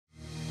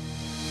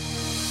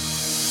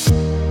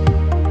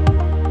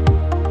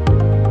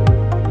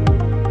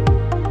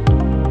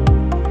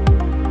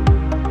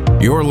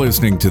You're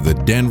listening to the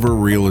Denver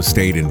Real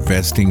Estate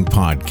Investing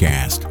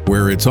Podcast,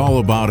 where it's all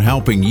about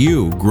helping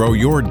you grow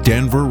your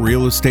Denver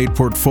real estate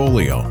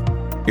portfolio.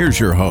 Here's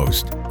your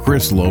host,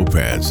 Chris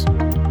Lopez.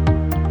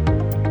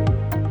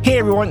 Hey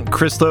everyone,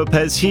 Chris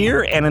Lopez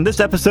here, and in this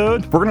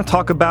episode, we're going to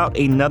talk about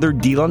another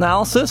deal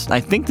analysis. I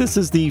think this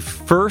is the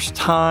first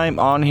time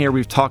on here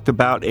we've talked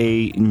about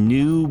a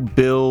new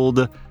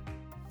build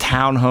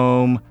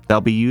townhome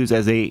that'll be used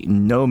as a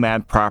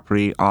nomad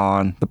property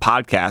on the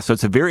podcast. So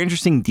it's a very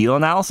interesting deal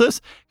analysis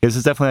because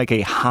it's definitely like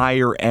a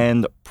higher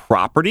end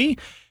property.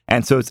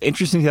 And so it's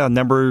interesting how the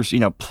numbers,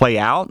 play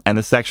out. And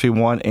this is actually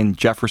one in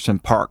Jefferson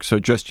Park. So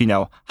just,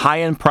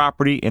 high end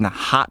property in a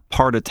hot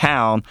part of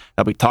town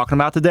that we'll be talking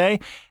about today.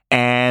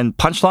 And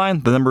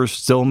punchline, the numbers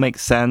still make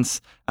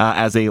sense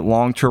as a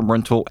long-term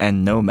rental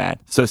and nomad.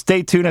 So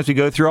stay tuned as we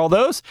go through all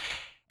those.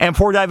 And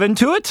before we dive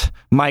into it,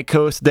 my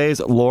co-host today is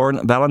Lauren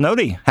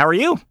Valanotti. How are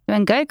you?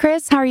 Doing good,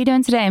 Chris. How are you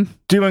doing today?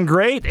 Doing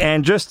great.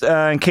 And just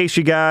in case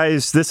you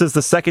guys, this is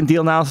the second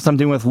deal analysis I'm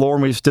doing with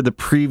Lauren. We just did the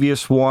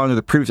previous one, or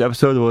the previous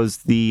episode was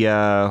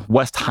the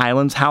West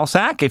Highlands House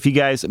Hack. If you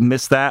guys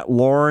missed that,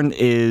 Lauren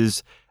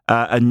is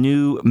a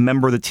new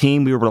member of the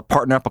team. We were able to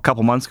partner up a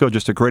couple months ago,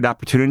 just a great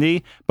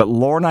opportunity. But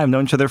Lauren and I have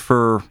known each other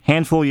for a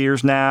handful of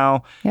years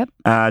now.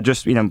 Yep.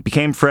 Just,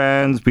 became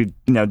friends. We've,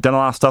 done a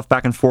lot of stuff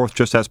back and forth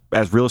just as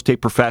real estate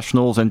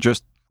professionals, and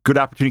just good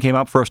opportunity came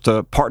up for us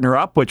to partner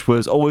up, which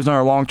was always on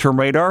our long-term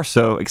radar.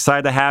 So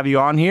excited to have you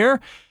on here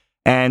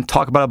and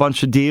talk about a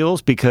bunch of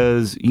deals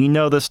because you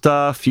know this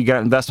stuff. You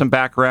got investment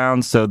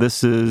background. So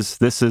this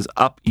is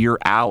up your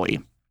alley.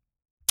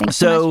 Thanks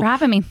so much for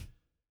having me.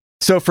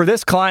 So for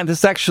this client, this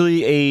is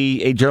actually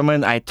a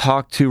gentleman I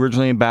talked to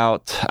originally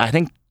about, I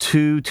think,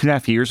 two and a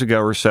half years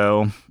ago or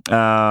so.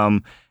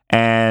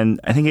 And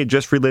I think he had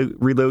just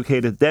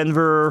relocated to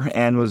Denver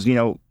and was,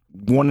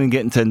 wanting to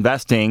get into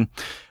investing.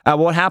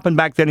 What happened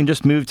back then, he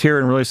just moved here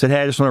and really said,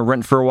 hey, I just want to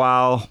rent for a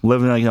while,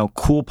 live in a,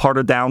 cool part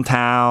of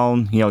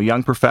downtown,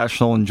 young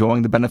professional,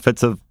 enjoying the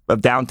benefits of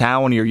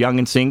downtown when you're young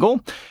and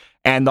single.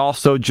 And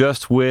also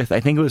just with,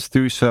 I think it was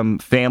through some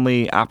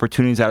family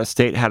opportunities out of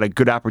state, had a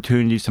good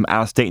opportunity, some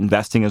out of state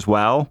investing as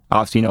well.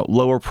 Obviously,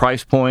 lower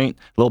price point,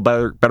 a little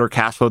better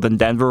cash flow than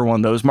Denver, one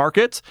of those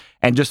markets.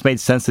 And just made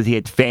sense that he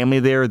had family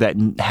there that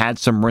had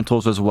some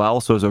rentals as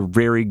well. So it was a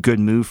very good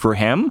move for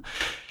him.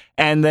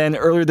 And then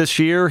earlier this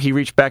year, he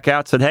reached back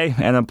out, said, hey,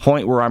 at a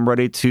point where I'm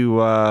ready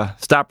to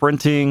stop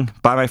renting,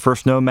 buy my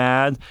first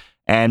nomad,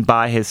 and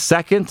buy his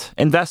second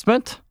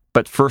investment,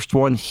 but first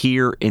one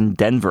here in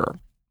Denver.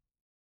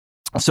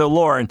 So,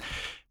 Lauren,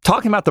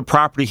 talking about the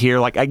property here,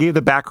 like I gave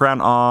the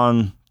background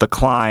on the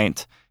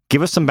client.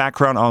 Give us some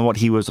background on what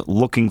he was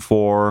looking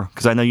for,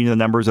 because I know you know the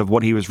numbers of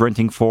what he was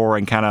renting for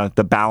and kind of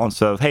the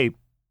balance of, hey,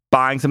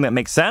 buying something that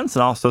makes sense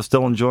and also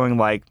still enjoying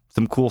like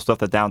some cool stuff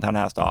that downtown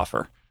has to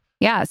offer.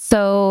 Yeah,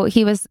 so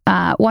he was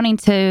wanting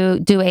to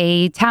do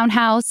a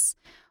townhouse,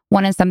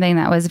 wanted something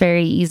that was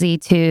very easy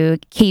to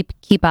keep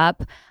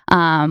up,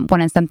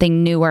 wanted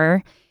something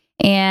newer.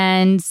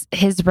 And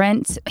his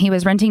rent, he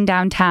was renting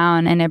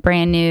downtown in a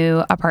brand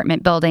new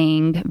apartment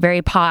building,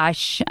 very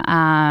posh,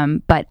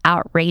 but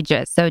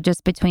outrageous. So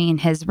just between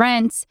his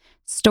rent,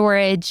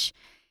 storage,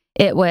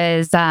 it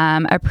was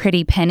a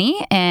pretty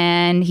penny.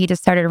 And he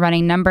just started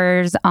running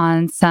numbers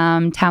on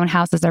some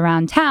townhouses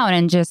around town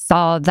and just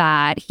saw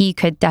that he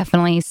could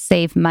definitely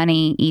save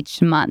money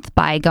each month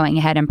by going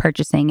ahead and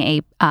purchasing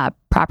a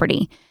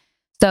property.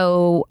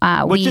 So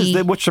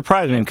which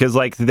surprised me because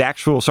like the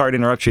actual, sorry to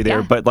interrupt you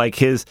there, but like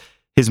his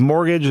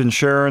mortgage,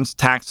 insurance,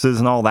 taxes,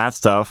 and all that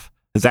stuff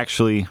is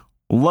actually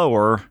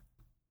lower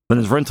than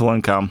his rental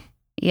income.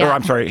 Yeah. Or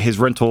I'm sorry, his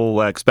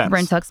rental expense.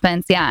 Rental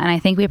expense, yeah. And I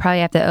think we probably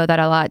have to owe that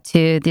a lot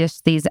to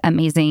just these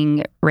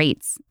amazing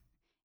rates,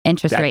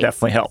 interest rates. That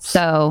definitely helps.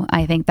 So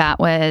I think that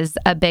was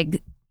a big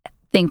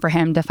thing for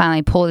him to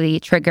finally pull the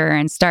trigger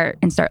and start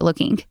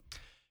looking.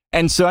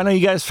 And so I know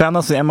you guys found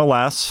this in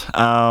MLS,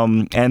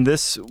 and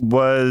this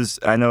was,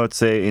 I know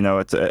it's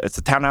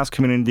a townhouse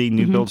community,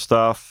 new build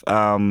stuff,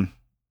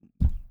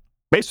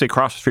 basically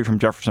across the street from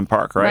Jefferson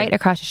Park, right? Right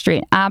across the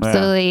street.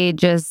 Absolutely,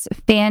 just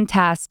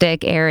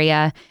fantastic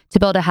area to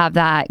be able to have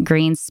that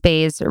green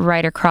space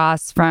right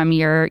across from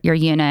your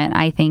unit.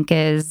 I think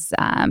is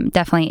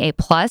definitely a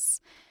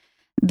plus.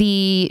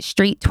 The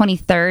street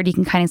 23rd, you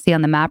can kind of see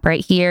on the map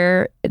right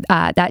here,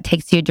 that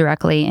takes you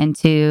directly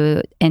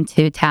into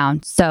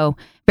town. So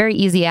very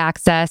easy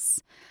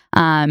access.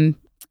 And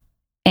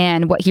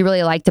what he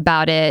really liked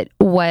about it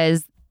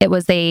was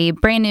a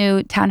brand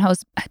new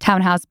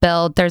townhouse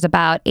build. There's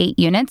about 8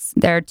 units.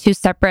 There are 2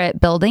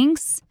 separate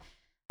buildings.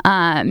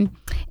 And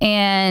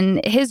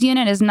his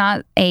unit is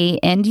not a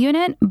end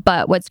unit,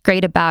 but what's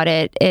great about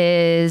it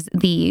is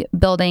the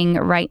building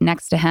right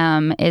next to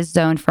him is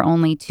zoned for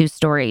only 2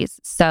 stories.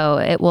 So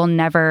it will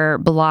never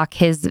block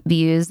his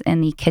views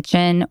in the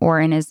kitchen or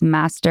in his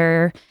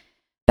master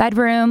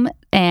bedroom.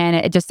 And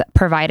it just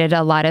provided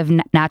a lot of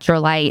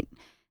natural light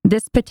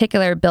This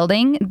particular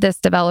building, this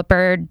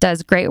developer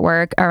does great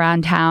work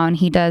around town.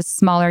 He does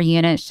smaller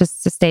units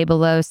just to stay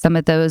below some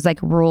of those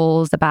like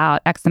rules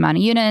about X amount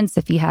of units.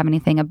 If you have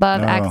anything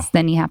above X,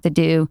 then you have to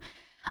do,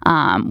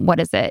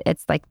 what is it?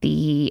 It's like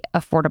the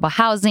affordable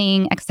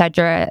housing,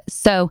 etc.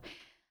 So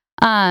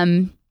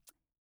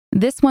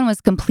this one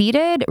was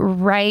completed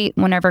right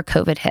whenever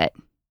COVID hit.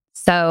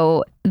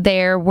 So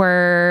there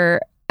were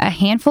a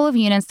handful of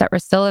units that were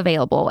still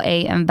available.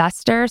 A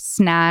investor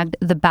snagged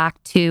the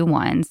back 2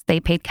 ones. They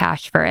paid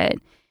cash for it.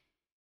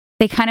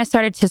 They kind of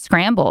started to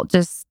scramble.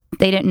 Just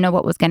they didn't know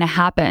what was going to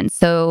happen.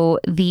 So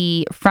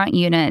the front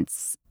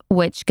units,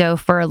 which go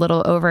for a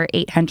little over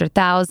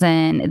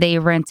 $800,000, they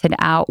rented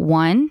out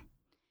one,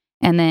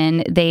 and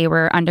then they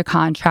were under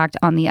contract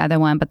on the other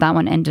one, but that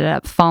one ended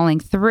up falling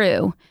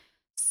through.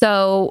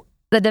 So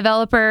the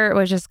developer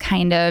was just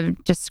kind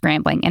of just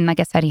scrambling. And like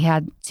I said, he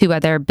had 2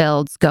 other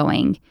builds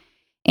going.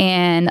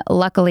 And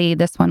luckily,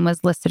 this one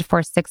was listed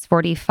for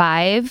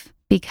 $645.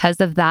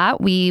 Because of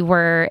that, we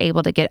were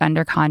able to get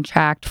under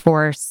contract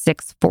for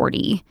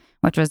 $640,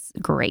 which was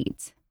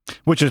great.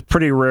 Which is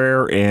pretty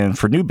rare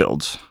for new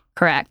builds.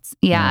 Correct.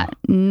 Yeah.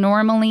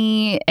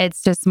 Normally,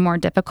 it's just more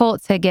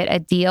difficult to get a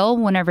deal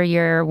whenever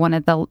you're one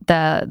of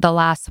the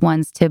last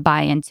ones to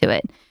buy into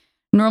it.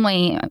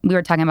 Normally, we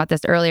were talking about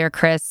this earlier,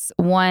 Chris,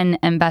 one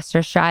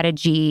investor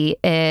strategy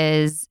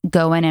is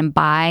go in and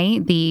buy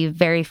the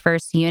very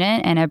first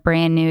unit in a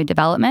brand new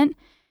development,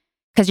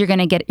 because you're going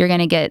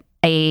to get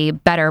a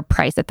better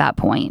price at that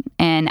point.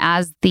 And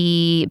as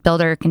the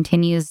builder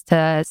continues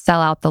to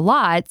sell out the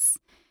lots,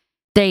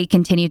 they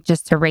continue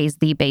just to raise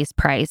the base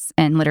price.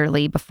 And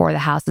literally before the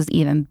house is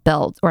even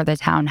built or the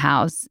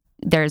townhouse,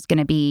 there's going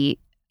to be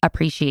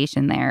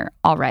appreciation there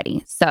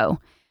already. So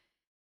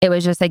it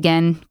was just,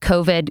 again,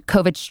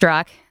 COVID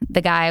struck.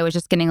 The guy was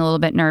just getting a little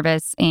bit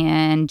nervous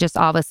and just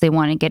obviously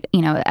wanted to get,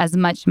 as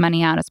much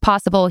money out as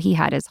possible. He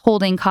had his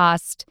holding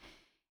cost,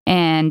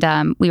 and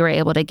we were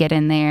able to get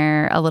in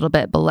there a little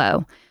bit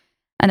below.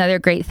 Another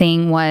great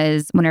thing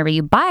was whenever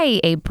you buy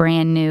a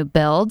brand new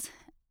build,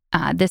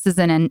 this is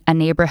in a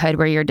neighborhood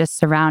where you're just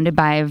surrounded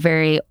by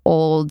very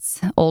old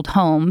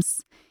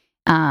homes.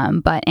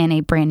 But in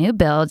a brand new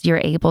build,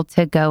 you're able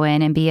to go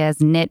in and be as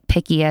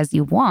nitpicky as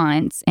you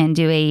want and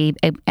do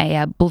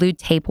a blue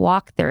tape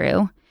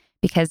walkthrough,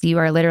 because you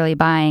are literally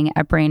buying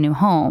a brand new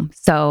home.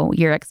 So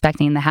you're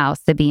expecting the house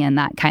to be in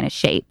that kind of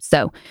shape.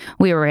 So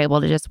we were able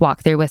to just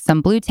walk through with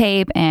some blue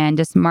tape and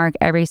just mark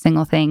every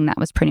single thing that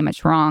was pretty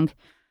much wrong.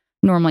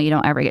 Normally, you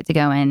don't ever get to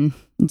go and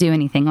do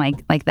anything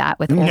like that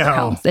with old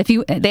homes.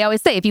 They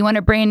always say, if you want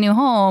a brand new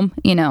home,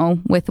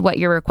 with what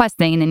you're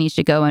requesting, then you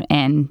should go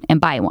and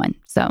buy one.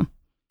 So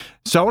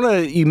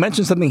you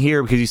mentioned something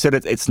here, because you said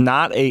it's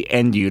not a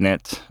end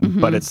unit,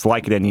 but it's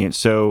like an end unit.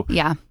 So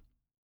yeah.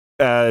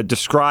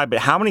 Describe it.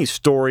 How many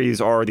stories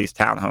are these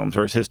townhomes,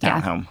 or is his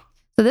townhome?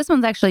 So this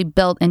one's actually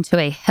built into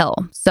a hill.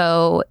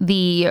 So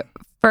the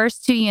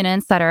first 2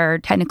 units that are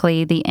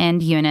technically the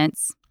end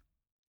units,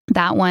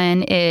 that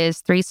one is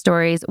 3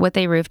 stories with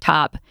a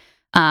rooftop,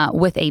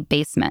 with a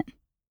basement.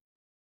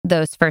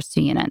 Those first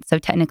 2 units. So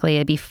technically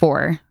it'd be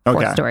 4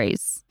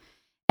 stories.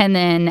 And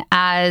then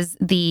as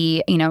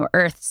the,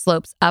 earth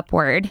slopes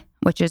upward,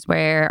 which is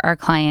where our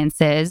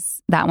clients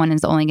is, that one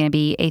is only going to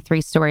be a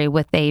 3-story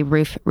with a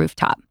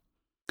rooftop.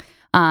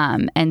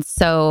 And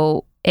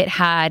so it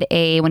had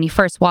when you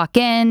first walk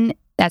in,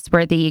 that's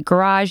where the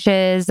garage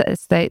is.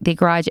 It's the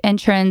garage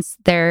entrance.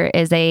 There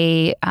is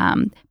a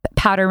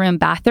powder room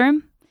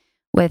bathroom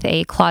with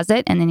a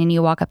closet. And then when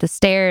you walk up the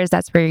stairs,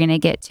 that's where you're going to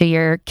get to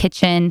your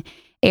kitchen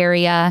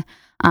area.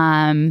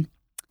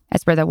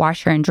 That's where the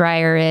washer and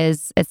dryer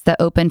is. It's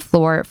the open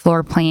floor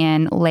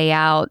plan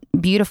layout,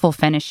 beautiful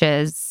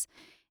finishes.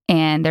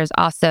 And there's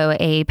also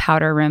a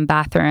powder room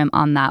bathroom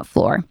on that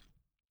floor.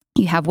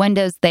 You have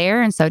windows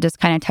there. And so just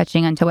kind of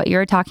touching onto what you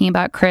were talking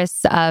about,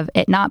 Chris, of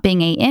it not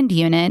being a end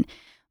unit,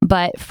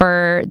 but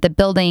for the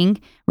building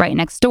right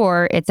next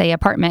door, it's a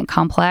apartment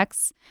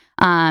complex.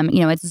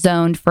 It's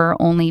zoned for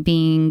only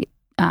being,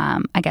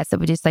 I guess it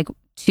would just like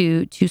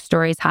two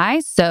stories high.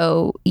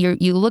 So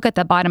you look at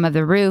the bottom of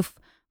the roof,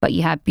 but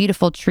you have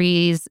beautiful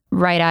trees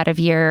right out of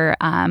your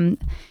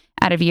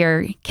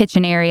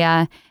kitchen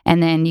area.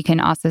 And then you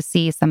can also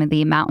see some of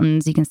the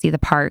mountains. You can see the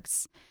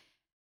parks.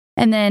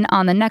 And then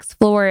on the next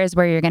floor is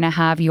where you're going to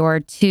have your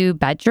 2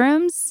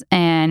 bedrooms.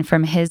 And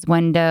from his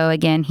window,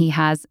 again, he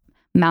has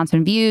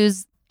mountain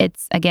views.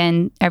 It's,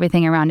 again,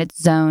 everything around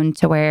it's zoned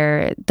to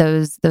where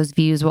those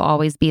views will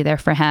always be there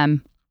for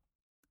him.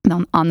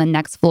 On the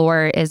next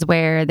floor is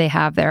where they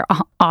have their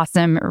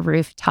awesome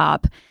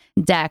rooftop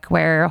deck,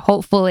 where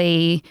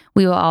hopefully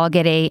we will all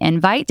get an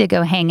invite to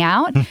go hang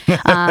out.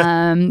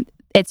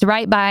 It's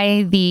right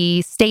by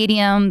the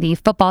stadium, the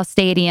football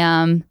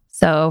stadium.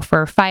 So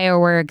for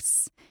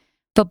fireworks,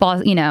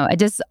 football,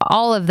 just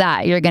all of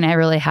that, you're going to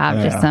really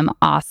have just some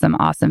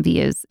awesome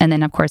views. And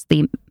then, of course,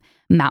 the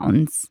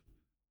mountains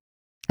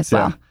as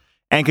well.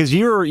 And because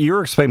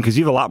you're explaining, because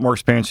you have a lot more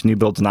experience in new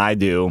builds than I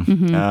do,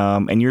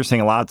 and you're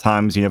saying a lot of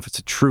times, if it's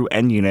a true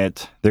end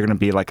unit, they're going to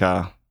be like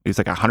a it's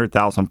like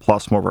 $100,000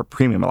 plus more of a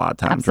premium a lot of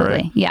times, Absolutely.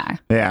 right? Yeah.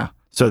 Yeah.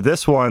 So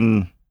this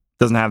one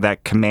doesn't have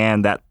that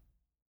command, that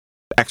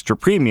extra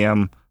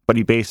premium, but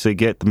you basically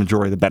get the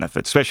majority of the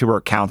benefits, especially where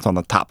it counts on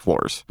the top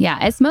floors.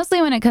 Yeah. It's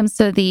mostly when it comes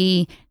to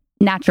the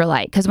natural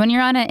light, because when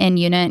you're on an in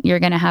unit, you're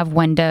going to have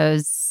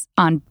windows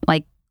on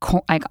like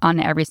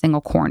on every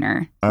single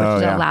corner, which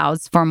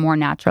allows for more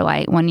natural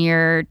light. When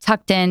you're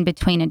tucked in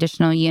between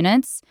additional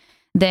units,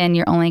 then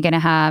you're only going to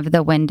have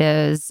the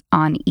windows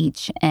on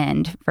each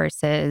end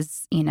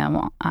versus,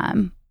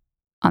 on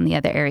the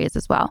other areas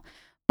as well.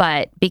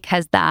 But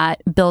because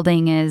that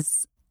building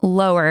is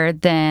lower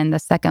than the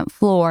second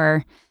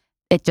floor,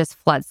 it just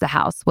floods the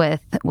house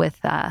with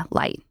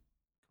light.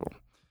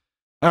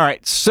 All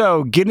right,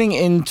 so getting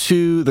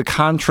into the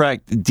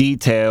contract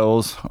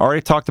details,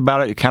 already talked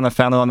about it. You kind of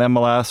found it on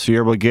MLS, so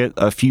you're able to get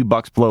a few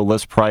bucks below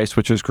list price,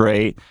 which is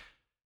great.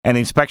 And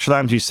the inspection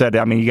times, you said,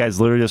 I mean, you guys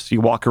literally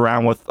you walk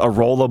around with a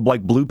roll of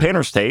like blue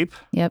painter's tape,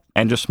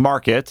 and just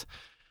mark it.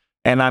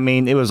 And I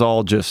mean, it was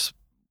all just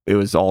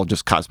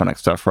cosmetic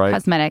stuff, right?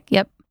 Cosmetic,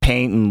 yep.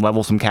 Paint and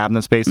level some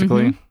cabinets,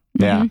 basically.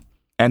 Mm-hmm. Yeah. Mm-hmm.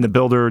 And the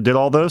builder did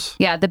all those?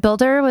 Yeah, the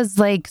builder was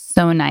like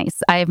so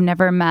nice. I've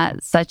never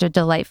met such a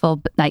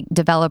delightful like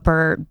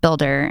developer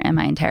builder in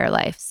my entire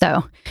life.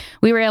 So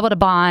we were able to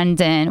bond,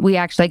 and we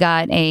actually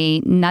got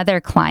another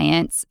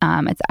client.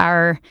 It's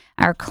our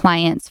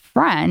client's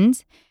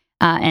friend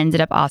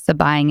ended up also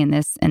buying in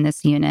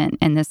this unit,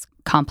 in this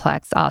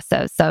complex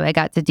also. So I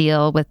got to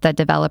deal with the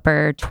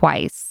developer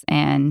twice,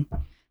 and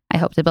I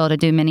hope to be able to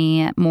do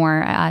many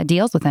more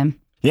deals with him.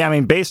 Yeah, I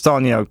mean, based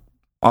on,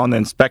 on the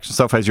inspection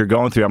stuff as you're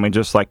going through, I mean,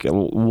 just like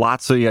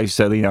lots of, like you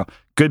said,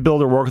 good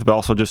builder work, but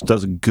also just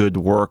does good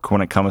work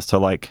when it comes to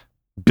like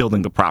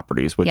building the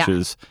properties, which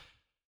is,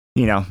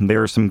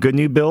 there are some good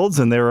new builds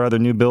and there are other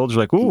new builds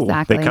like, ooh,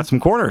 They cut some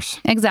corners.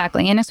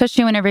 Exactly. And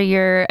especially whenever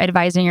you're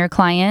advising your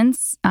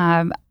clients,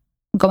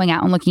 going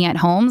out and looking at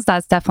homes,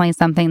 that's definitely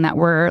something that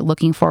we're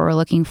looking for. We're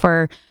looking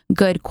for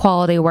good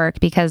quality work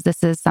because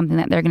this is something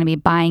that they're going to be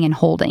buying and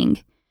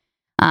holding.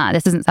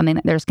 This isn't something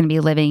that they're just going to be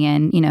living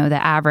in.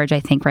 The average I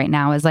think right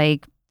now is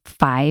like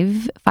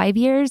 5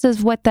 years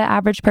is what the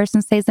average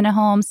person stays in a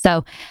home.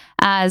 So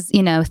as,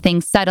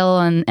 things settle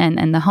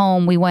and the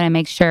home, we want to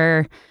make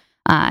sure,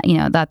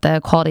 that the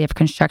quality of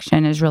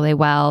construction is really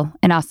well.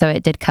 And also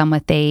it did come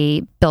with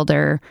a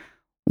builder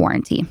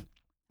warranty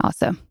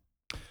also.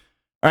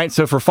 All right.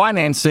 So for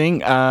financing,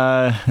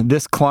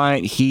 this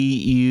client, he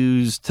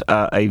used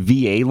a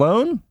VA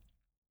loan.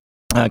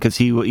 Because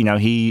he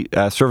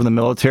served in the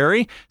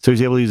military, so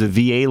he's able to use a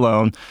VA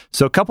loan.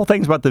 So a couple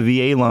things about the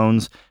VA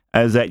loans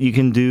is that you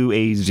can do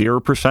a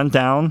 0%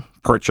 down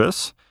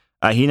purchase.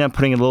 He ended up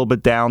putting a little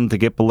bit down to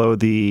get below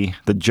the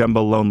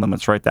jumbo loan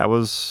limits, right? That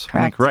was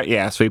correct. Right?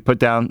 Yeah. So he put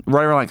down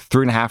right around like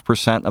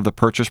 3.5% of the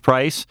purchase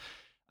price.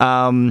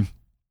 When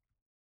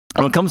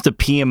it comes to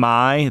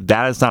PMI,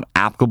 that is not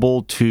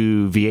applicable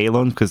to VA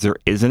loans because there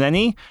isn't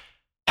any.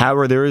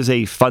 However, there is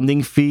a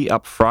funding fee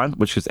up front,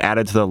 which is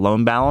added to the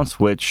loan balance,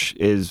 which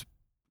is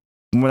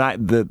when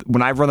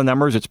I've run the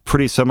numbers, it's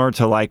pretty similar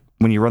to like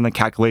when you run the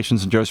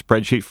calculations in Joe's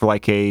spreadsheet for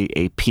like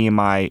a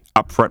PMI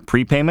upfront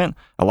prepayment.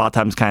 A lot of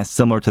times kind of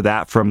similar to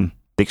that from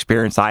the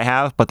experience I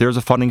have, but there's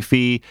a funding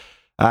fee.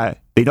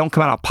 They don't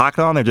come out of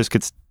pocket on, it just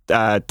gets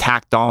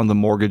tacked on the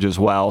mortgage as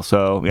well.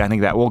 So I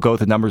think that we'll go with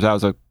the numbers out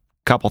as a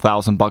couple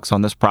 $1,000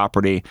 on this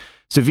property.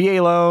 So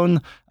VA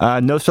loan,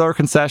 no seller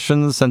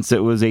concessions since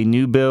it was a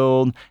new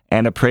build,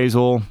 and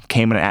appraisal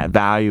came in at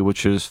value,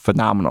 which is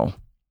phenomenal.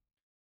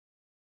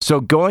 So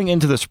going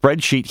into the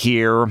spreadsheet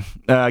here,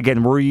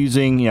 again, we're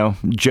using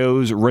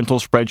Joe's rental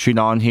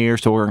spreadsheet on here.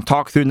 So we're going to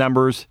talk through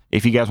numbers.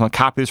 If you guys want to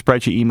copy the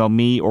spreadsheet, email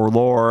me or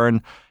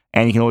Lauren,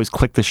 and you can always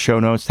click the show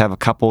notes to have a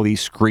couple of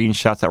these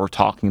screenshots that we're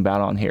talking about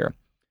on here.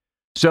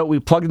 So we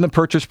plugged in the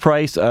purchase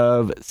price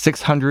of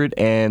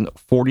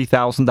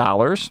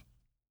 $640,000,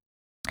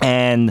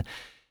 and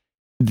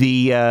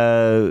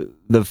the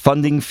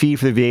funding fee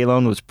for the VA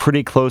loan was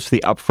pretty close to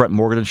the upfront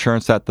mortgage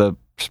insurance that the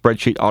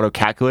spreadsheet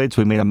auto-calculated.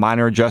 So we made a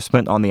minor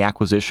adjustment on the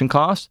acquisition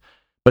cost.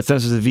 But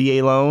since it's a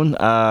VA loan,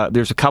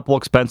 there's a couple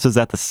expenses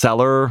that the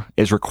seller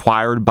is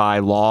required by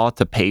law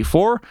to pay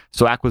for.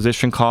 So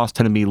acquisition costs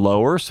tend to be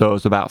lower. So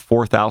it's about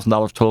 $4,000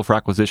 total for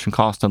acquisition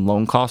cost and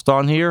loan cost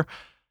on here.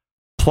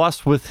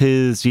 Plus with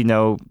his,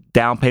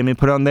 down payment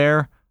put on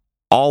there,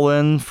 all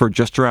in for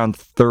just around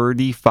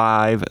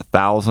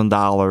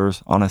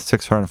 $35,000 on a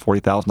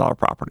 $640,000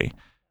 property,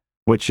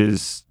 which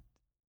is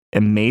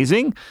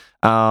amazing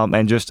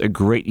and just a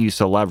great use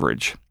of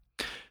leverage.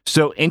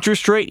 So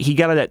interest rate, he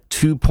got it at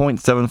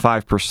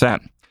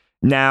 2.75%.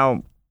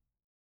 Now,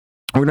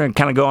 we're going to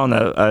kind of go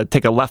on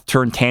take a left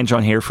turn tangent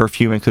on here for a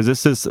few minutes because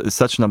this is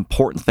such an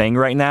important thing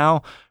right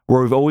now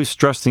where we've always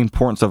stressed the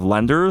importance of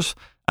lenders.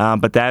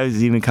 But that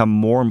has even become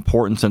more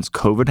important since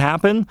COVID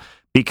happened,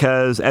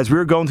 because as we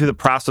were going through the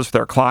process with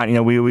our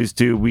client, we always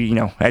do,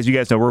 as you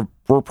guys know,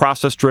 we're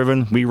process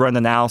driven. We run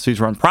analyses,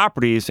 run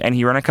properties, and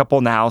he ran a couple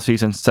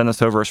analyses and sent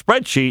us over a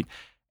spreadsheet.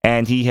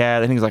 And he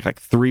had, I think it was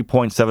like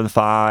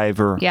 3.75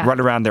 or right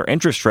around their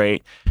interest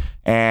rate.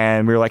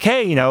 And we were like,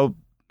 hey,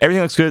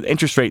 everything looks good.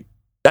 Interest rate,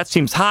 that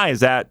seems high. Is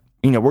that,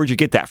 where'd you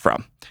get that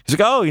from? He's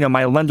like, oh,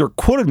 my lender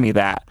quoted me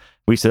that.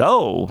 We said,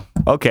 oh,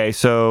 okay.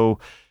 So,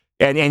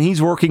 and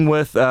he's working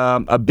with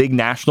a big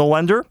national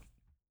lender.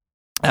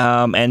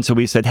 And so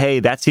we said, hey,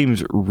 that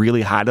seems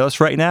really high to us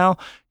right now.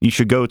 You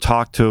should go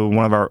talk to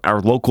one of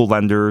our local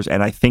lenders.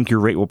 And I think your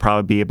rate will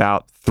probably be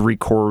about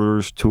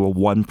 0.75% to a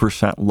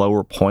 1%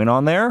 lower point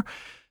on there.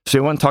 So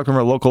we went and talked to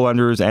our local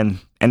lenders and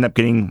end up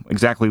getting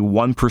exactly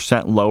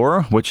 1%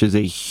 lower, which is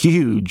a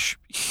huge,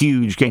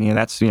 huge gain. And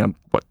that's,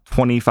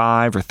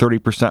 25 or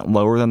 30%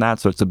 lower than that.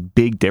 So it's a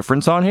big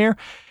difference on here.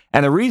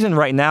 And the reason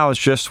right now is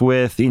just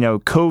with,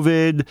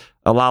 COVID,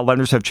 a lot of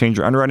lenders have changed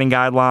their underwriting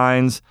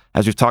guidelines.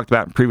 As we've talked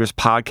about in previous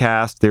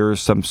podcasts,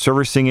 there's some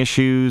servicing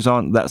issues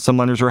that some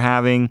lenders are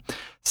having.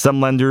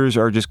 Some lenders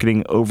are just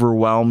getting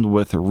overwhelmed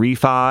with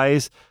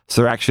refis.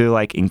 So they're actually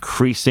like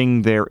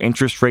increasing their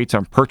interest rates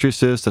on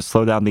purchases to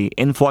slow down the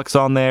influx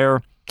on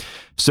there.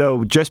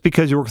 So just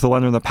because you work with a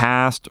lender in the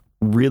past,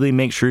 really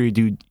make sure you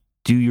do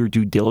your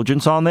due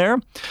diligence on there.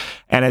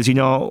 And as you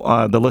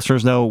know, the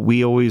listeners know,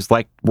 we always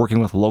like working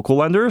with local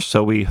lenders.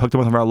 So we hooked up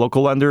with one of our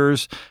local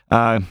lenders.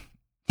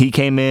 He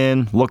came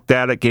in, looked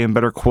at it, gave him a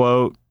better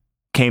quote,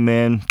 came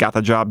in, got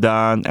the job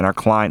done, and our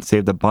client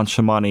saved a bunch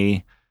of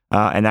money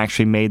and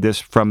actually made this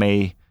from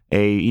a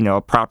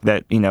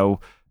property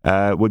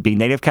that, would be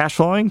native cash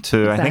flowing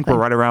to, exactly. I think we're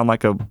right around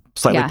like a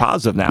slightly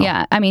positive now.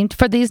 Yeah. I mean,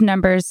 for these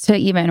numbers to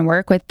even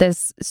work with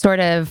this sort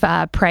of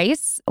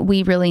price,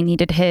 we really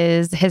needed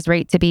his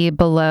rate to be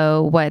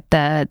below what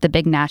the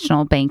big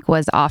national bank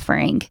was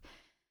offering.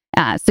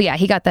 So yeah,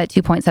 he got that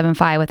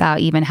 2.75 without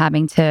even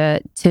having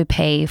to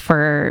pay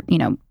for,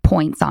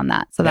 points on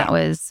that. So that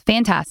was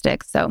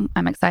fantastic. So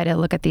I'm excited to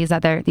look at these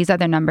other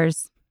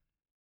numbers.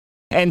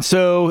 And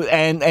so,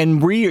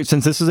 and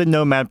since this is a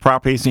nomad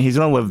property, so he's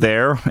going to live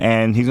there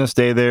and he's going to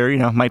stay there,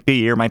 might be a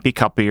year, might be a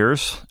couple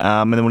years.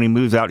 And then when he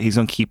moves out, he's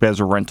going to keep it as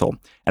a rental.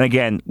 And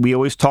again, we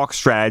always talk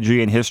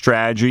strategy, and his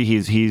strategy,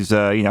 he's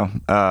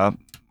on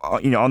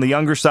the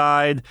younger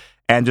side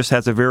and just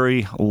has a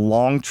very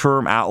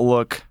long-term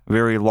outlook,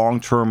 very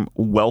long-term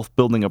wealth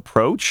building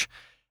approach.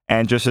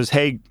 And just says,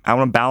 hey, I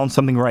want to balance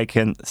something where I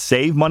can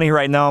save money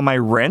right now on my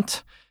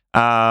rent,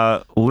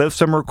 live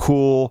somewhere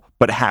cool,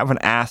 but have an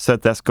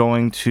asset that's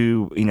going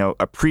to,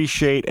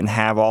 appreciate and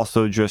have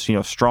also just,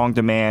 strong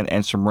demand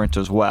and some rent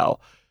as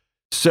well.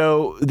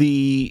 So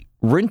the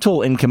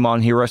rental income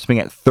on here, we're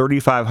estimating at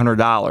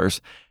 $3,500.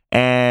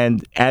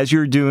 And as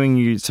you're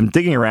doing some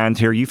digging around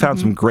here, you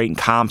found some great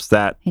comps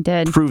that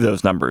prove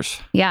those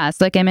numbers. Yeah.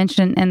 So like I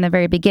mentioned in the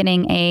very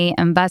beginning, a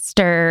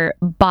investor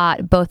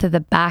bought both of the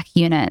back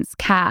units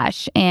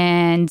cash.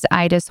 And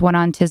I just went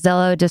on to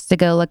Zillow just to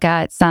go look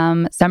at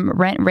some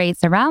rent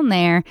rates around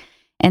there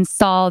and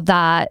saw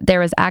that there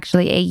was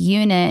actually a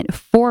unit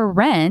for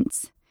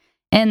rent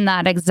in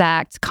that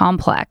exact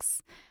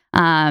complex.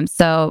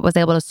 So was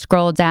able to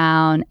scroll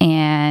down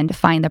and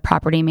find the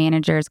property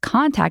manager's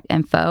contact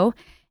info.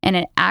 And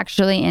it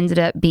actually ended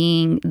up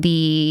being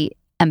the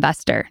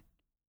investor.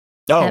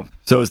 Oh,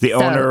 so it was the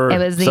owner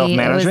self-managing?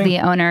 It was the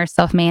owner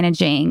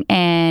self-managing.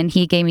 And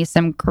he gave me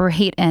some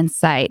great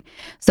insight.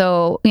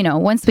 So,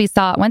 once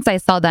I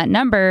saw that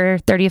number,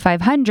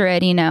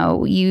 3,500,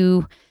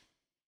 you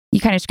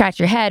kind of scratch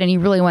your head and you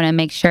really want to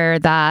make sure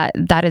that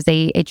that is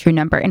a true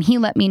number. And he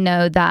let me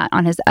know that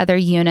on his other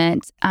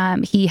unit,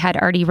 he had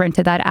already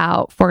rented that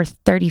out for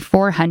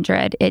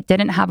 3,400. It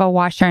didn't have a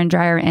washer and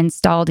dryer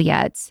installed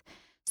yet.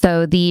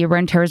 So the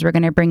renters were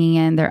going to bring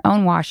in their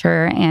own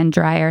washer and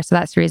dryer. So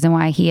that's the reason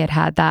why he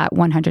had that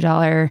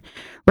 $100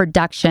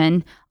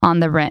 reduction on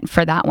the rent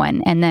for that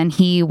one. And then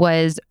he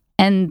was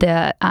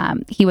actively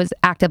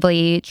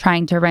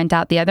trying to rent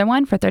out the other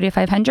one for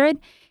 $3,500.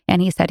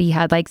 And he said he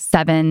had like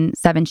seven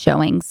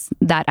showings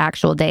that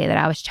actual day that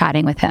I was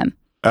chatting with him.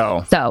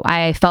 Oh, so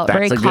I felt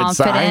very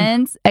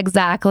confident,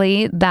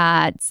 exactly,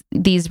 that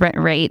these rent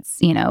rates,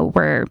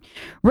 were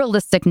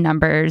realistic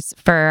numbers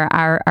for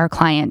our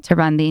client to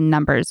run the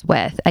numbers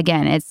with.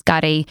 Again, it's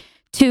got a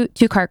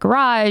two-car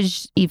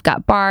garage, you've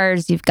got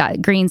bars, you've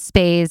got green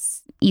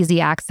space,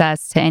 easy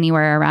access to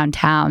anywhere around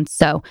town.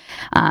 So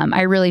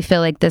I really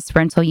feel like this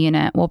rental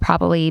unit will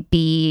probably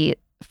be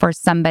for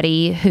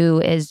somebody who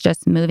is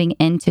just moving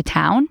into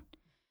town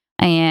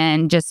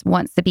and just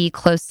wants to be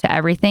close to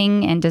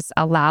everything and just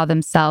allow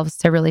themselves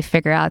to really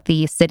figure out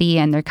the city,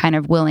 and they're kind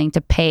of willing to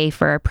pay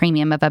for a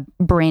premium of a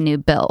brand new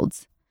build.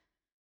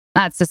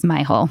 That's just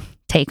my whole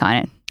take on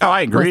it. Oh,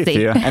 I agree with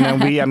you. And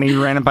then we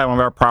ran it by one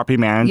of our property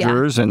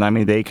managers, and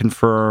they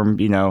confirmed,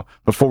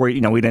 before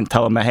we didn't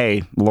tell them,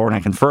 hey, Lauren,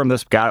 I confirmed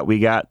this, we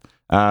got,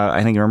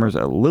 I think it remembers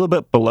a little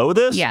bit below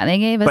this. Yeah, they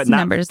gave us but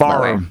numbers not far,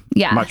 lower.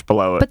 Yeah. Much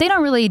below it. But they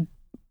don't really,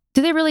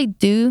 do they really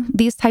do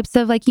these types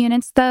of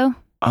units though?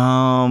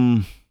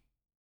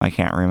 I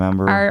can't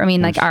remember. Our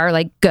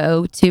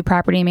go-to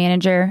property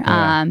manager.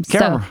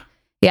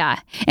 Yeah.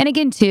 And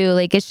again, too,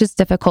 it's just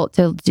difficult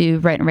to do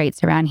rent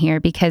rates around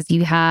here because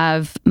you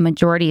have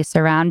majority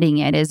surrounding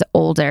it is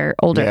older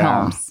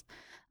homes.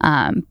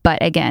 But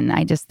again,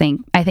 I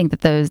think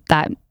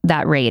that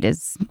that rate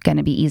is going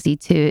to be easy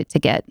to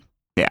get.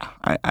 Yeah,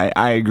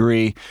 I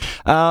agree.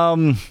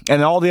 And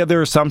all the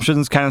other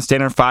assumptions, kind of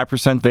standard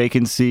 5%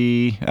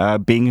 vacancy,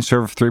 being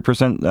served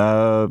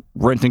 3%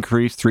 rent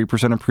increase,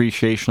 3%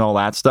 appreciation, all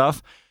that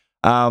stuff.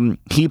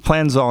 He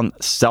plans on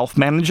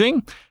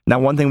self-managing. Now,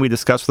 one thing we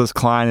discussed with this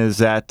client is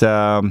that,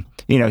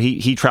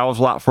 he travels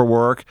a lot for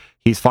work.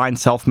 He's fine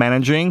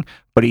self-managing,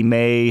 but he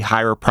may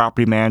hire a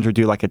property manager,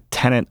 do like a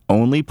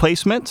tenant-only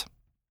placement.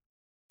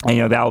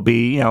 And, that'll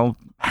be,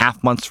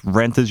 half month's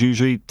rent is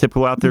usually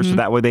typical out there. So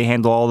that way they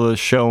handle all the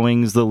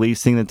showings, the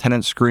leasing, the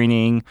tenant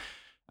screening,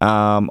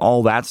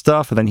 all that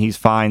stuff. And then he's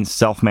fine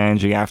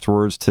self-managing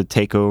afterwards to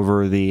take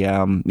over the,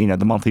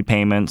 the monthly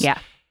payments. Yeah.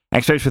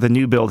 Especially with a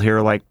new build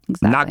here, like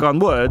knock on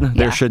wood,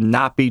 there should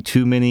not be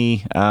too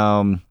many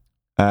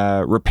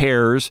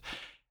repairs.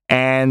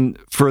 And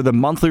for the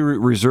monthly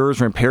reserves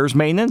and repairs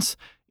maintenance,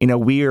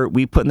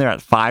 we put in there at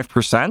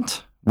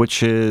 5%,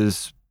 which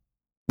is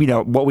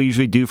what we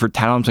usually do for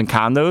townhomes and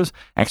condos,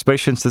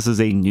 especially since this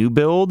is a new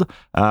build,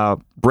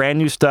 brand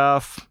new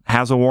stuff,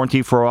 has a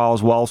warranty for a while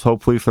as well. So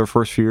hopefully for the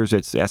first few years,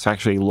 it's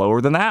actually lower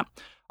than that.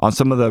 On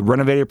some of the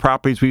renovated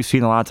properties we've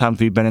seen, a lot of times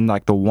we've been in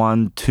like the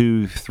 1%,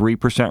 2%,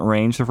 3%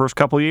 range the first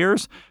couple of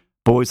years.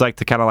 But always like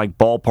to kind of like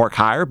ballpark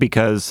higher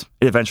because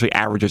it eventually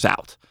averages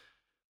out.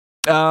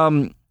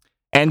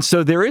 And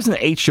so there is an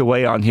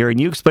HOA on here, and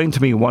you explained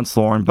to me once,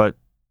 Lauren, but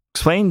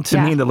explain to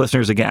me and the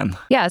listeners again.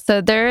 Yeah, so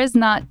there is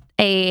not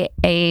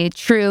a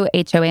true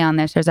HOA on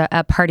this. There's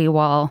a party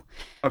wall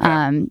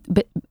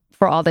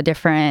for all the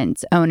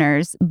different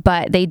owners,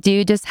 but they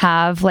do just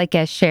have like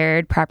a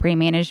shared property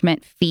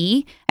management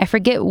fee. I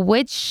forget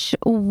which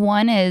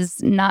one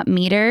is not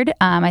metered.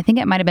 I think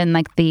it might have been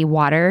like the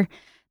water.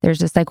 There's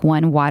just like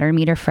one water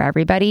meter for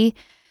everybody.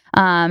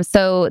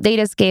 So they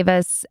just gave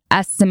us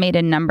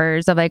estimated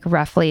numbers of like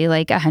roughly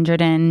like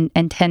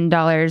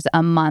 $110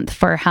 a month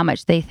for how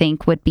much they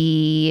think would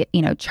be,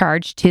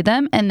 charged to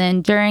them. And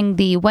then during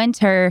the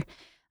winter,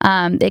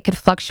 it could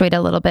fluctuate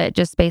a little bit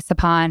just based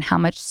upon how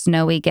much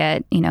snow we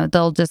get.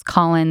 They'll just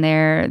call in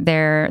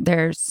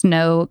their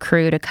snow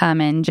crew to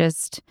come and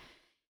just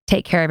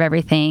take care of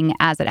everything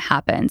as it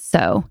happens.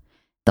 So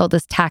they'll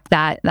just tack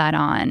that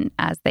on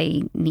as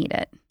they need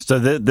it. So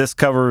this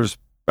covers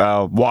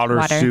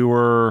water,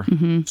 sewer,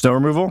 snow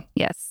removal?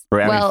 Yes.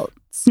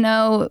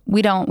 Snow,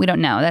 we don't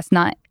know.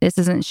 This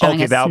isn't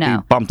showing us snow. Okay, that'll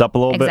be bumped up a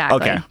little bit?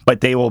 Okay,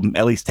 but they will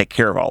at least take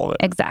care of all of it.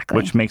 Exactly.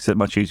 Which makes it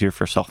much easier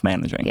for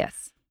self-managing.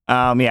 Yes.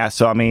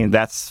 So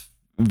that's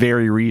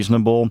very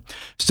reasonable.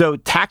 So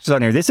taxes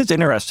on here, this is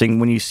interesting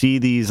when you see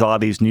a lot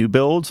of these new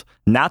builds,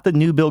 not the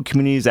new build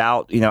communities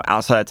out,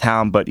 outside of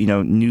town, but,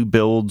 new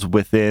builds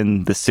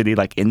within the city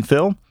like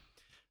infill.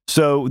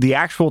 So the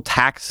actual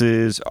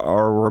taxes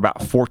were about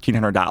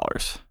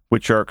 $1,400,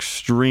 which are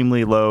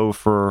extremely low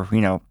for,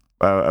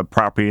 a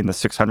property in the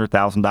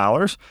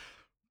 $600,000.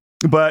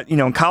 But,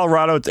 in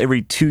Colorado, it's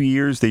every 2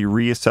 years they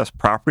reassess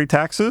property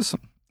taxes.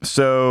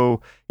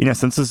 So,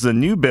 since this is a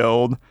new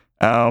build,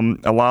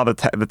 a lot of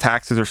the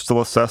taxes are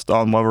still assessed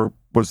on whatever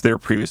was there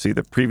previously,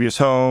 the previous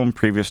home,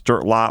 previous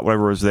dirt lot,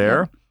 whatever was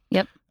there.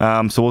 Yep.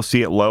 So we'll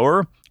see it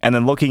lower. And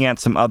then looking at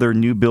some other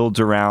new builds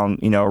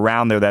around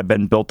there that have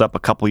been built up a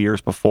couple years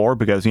before,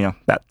 because,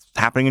 that's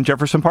happening in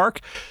Jefferson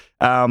Park,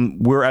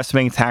 we're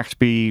estimating tax to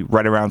be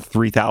right around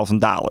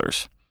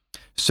 $3,000.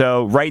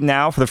 So right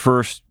now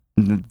for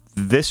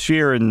this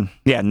year and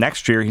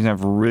next year, he's going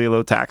to have really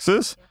low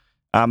taxes.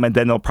 And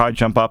then they'll probably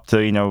jump up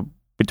to,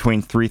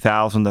 between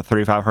 $3,000 to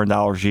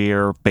 $3,500 a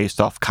year based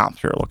off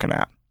comps you're looking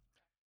at.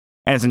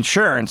 And his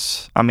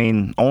insurance,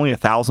 only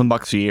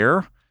 $1,000 a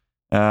year.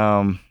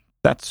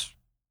 That's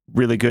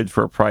really good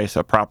for a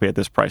property at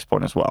this price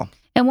point as well.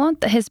 And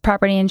won't his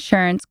property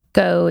insurance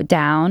go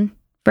down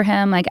for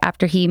him, like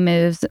after he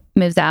moves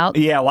out?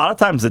 Yeah, a lot of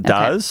times it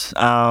does.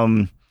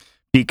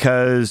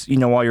 Because,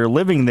 while you're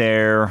living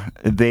there,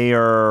 they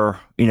are,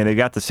 they've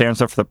got the standard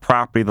stuff for the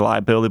property, the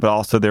liability, but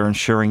also they're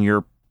insuring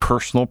your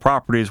personal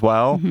property as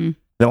well. Mm-hmm.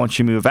 Then once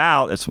you move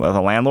out, it's with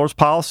a landlord's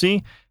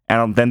policy.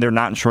 And then they're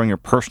not insuring your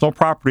personal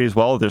property as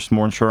well. They're just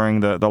more insuring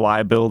the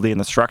liability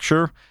and the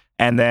structure.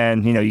 And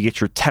then, you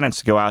get your tenants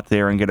to go out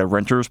there and get a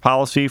renter's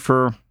policy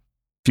for a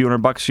few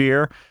 $100 a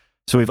year.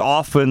 So we've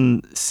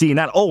often seen,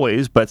 not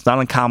always, but it's not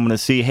uncommon to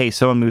see, hey,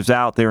 someone moves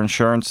out, their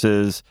insurance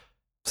is,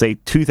 say,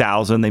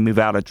 $2,000, they move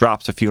out, it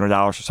drops a few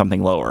 $100 or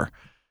something lower.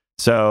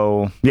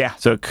 So,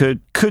 so it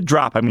could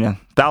drop.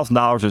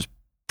 $1,000 is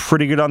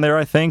pretty good on there,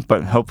 I think,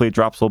 but hopefully it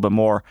drops a little bit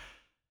more.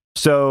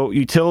 So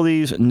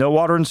utilities, no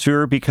water and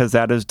sewer because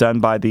that is done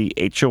by the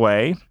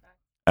HOA.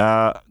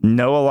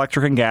 No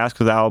electric and gas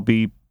because that will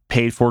be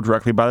paid for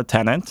directly by the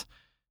tenant.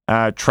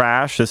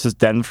 Trash, this is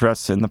done for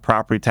us in the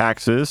property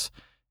taxes.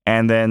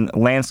 And then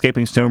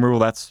landscaping, snow removal,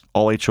 that's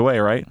all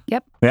HOA, right?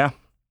 Yep. Yeah.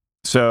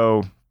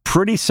 So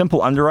pretty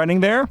simple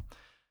underwriting there.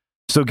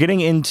 So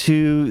getting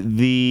into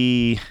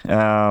the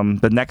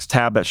next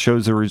tab that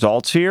shows the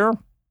results here.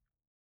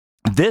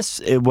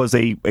 It was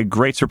a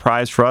great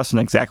surprise for us and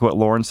exactly what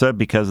Lauren said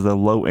because of the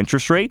low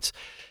interest rates.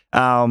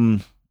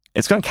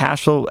 it's going to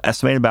cash flow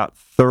estimated about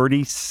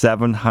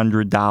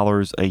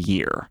 $3,700 a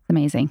year.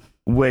 Amazing.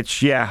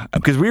 Which, yeah,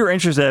 because we were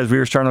interested as we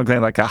were starting to look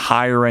at like a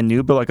higher end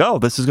new build, like, oh,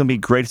 this is going to be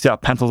great to see how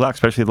it pencils out,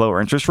 especially with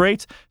lower interest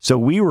rates. So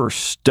we were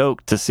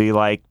stoked to see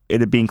like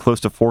it being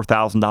close to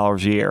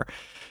 $4,000 a year.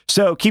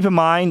 So keep in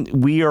mind,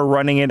 we are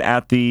running it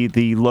at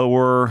the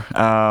lower,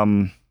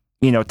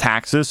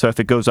 taxes. So if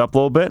it goes up a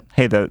little bit,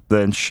 hey, the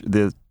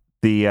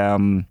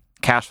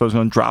cash flow is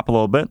going to drop a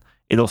little bit.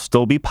 It'll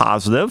still be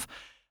positive.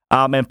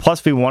 And plus,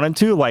 if we wanted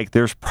to, like,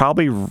 there's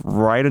probably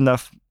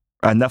enough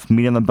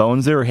meat on the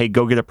bones there. Hey,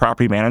 go get a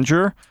property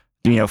manager,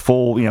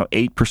 full,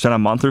 8% a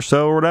month or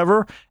so or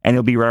whatever, and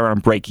he'll be right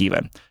around break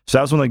even. So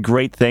that was one of the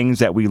great things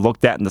that we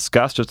looked at and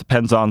discussed. Just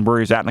depends on where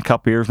he's at in a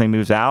couple of years when he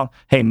moves out.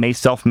 Hey, may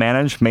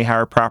self-manage, may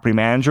hire a property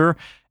manager.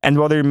 And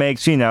whether he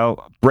makes,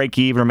 break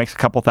even or makes a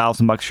couple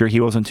 $1,000 a year, he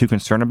wasn't too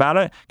concerned about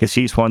it because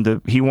he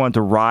wanted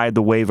to ride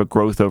the wave of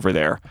growth over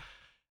there.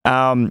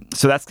 So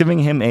that's giving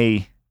him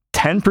a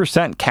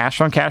 10%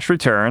 cash on cash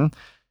return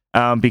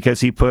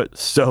because he put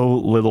so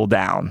little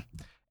down.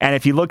 And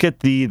if you look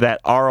at that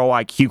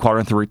ROIQ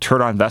quadrant, the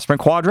return on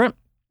investment quadrant,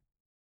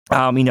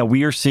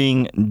 we are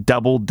seeing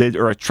triple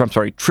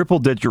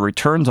digit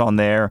returns on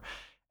there.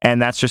 And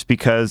that's just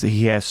because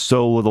he has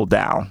so little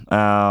down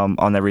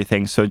on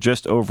everything. So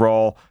just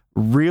overall,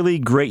 really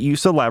great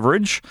use of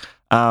leverage,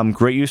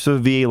 great use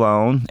of VA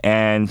loan.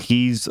 And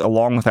he's,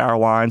 along with our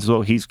lines,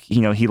 well,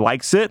 he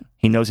likes it.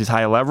 He knows he's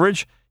high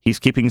leverage. He's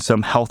keeping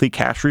some healthy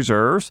cash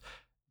reserves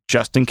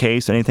just in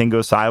case anything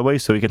goes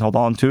sideways, so he can hold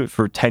on to it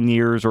for 10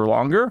 years or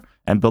longer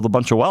and build a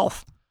bunch of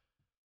wealth.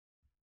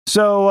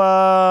 So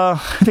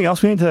anything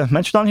else we need to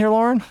mention on here,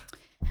 Lauren?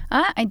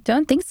 I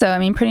don't think so. I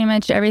mean, pretty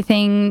much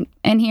everything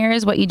in here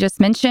is what you just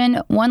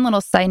mentioned. One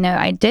little side note,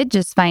 I did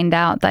just find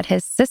out that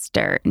his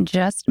sister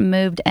just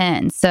moved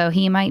in. So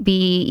he might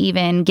be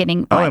even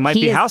getting... Oh, it might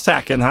be house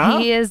hacking, huh?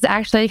 He is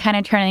actually kind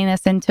of turning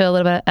this into a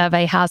little bit of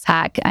a house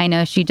hack. I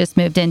know she just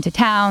moved into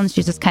town.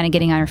 She's just kind of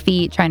getting on her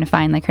feet, trying to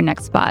find like her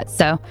next spot.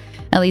 So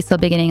at least he'll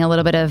be getting a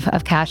little bit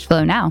of cash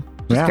flow now,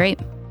 which is great.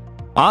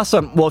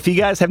 Awesome. Well, if you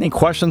guys have any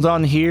questions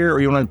on here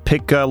or you want to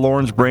pick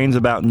Lauren's brains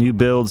about new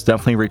builds,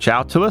 definitely reach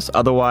out to us.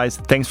 Otherwise,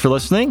 thanks for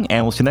listening,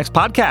 and we'll see you next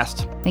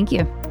podcast. Thank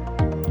you.